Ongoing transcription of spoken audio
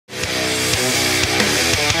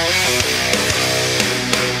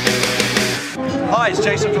Hi, it's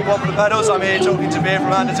Jason from Wampler Pedals. I'm here talking to Beer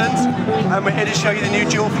from Andertons, and we're here to show you the new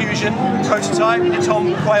Dual Fusion prototype, the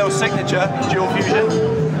Tom Quayle signature Dual Fusion.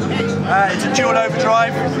 It's a dual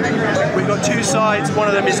overdrive. We've got two sides. One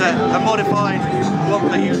of them is a modified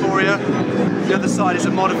Wampler Euphoria. The other side is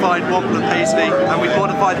a modified Wampler Paisley, and we've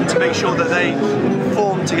modified them to make sure that they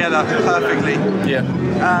form together perfectly. Yeah.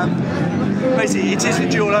 Basically, it is a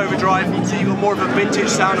dual overdrive, so you've got more of a vintage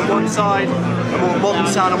sound on one side, a more modern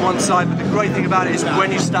sound on one side, but the great thing about it is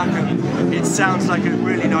when you stack them, it sounds like a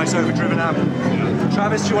really nice overdriven amp.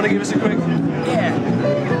 Travis, do you want to give us a quick? Yeah.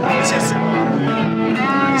 This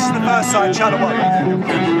is the first side, channel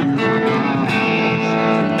 1.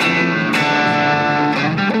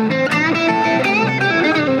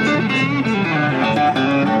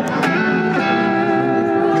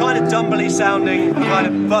 Dumbly sounding, kind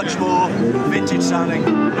of much more vintage sounding. If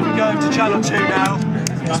we go to channel 2 now,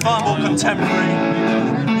 it's far more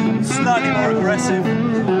contemporary, slightly more aggressive.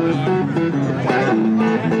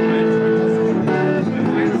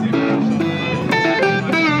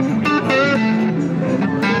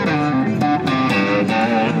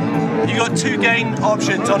 You've got two gain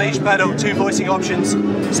options on each pedal, two voicing options,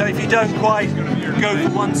 so if you don't quite go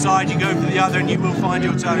for one side, you go for the other and you will find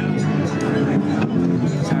your tone.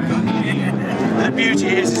 The beauty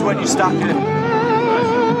is when you stack it.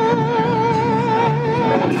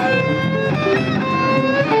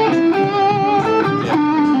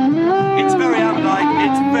 It's very amp-like,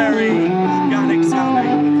 it's very organic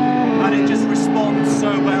sounding, and it just responds so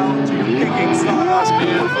well to your picking style. That's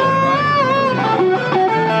beautiful.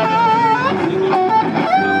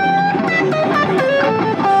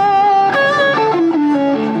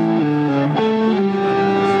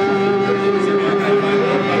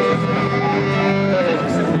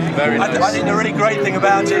 I think the really great thing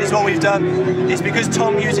about it is what we've done is because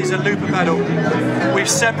Tom uses a looper pedal, we've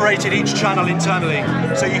separated each channel internally.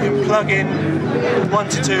 So you can plug in 1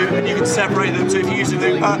 to 2 and you can separate them. So if you use a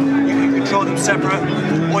looper, you can control them separate,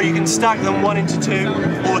 or you can stack them 1 into 2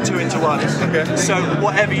 or 2 into 1. Okay. So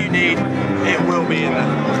whatever you need, it will be in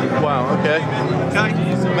there. Wow, okay. Okay?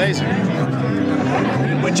 Amazing.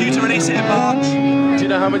 We're due to release it in March. Do you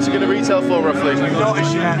know how much you're going to retail for roughly? Not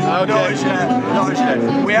as yet. Okay. Not as yet. Not as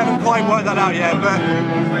yet. We haven't quite worked that out yet, but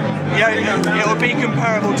yeah, it will be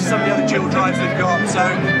comparable to some of the other dual drives we've got. So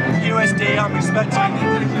USD, I'm expecting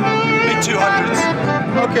mid-200s.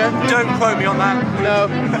 Okay. Don't quote me on that. No.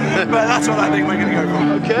 But that's what I think we're going to go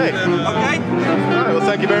for. Okay. Okay. All right. Well,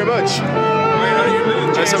 thank you very much.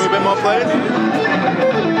 Let's have a bit more playing.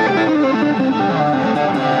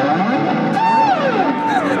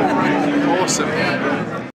 Awesome.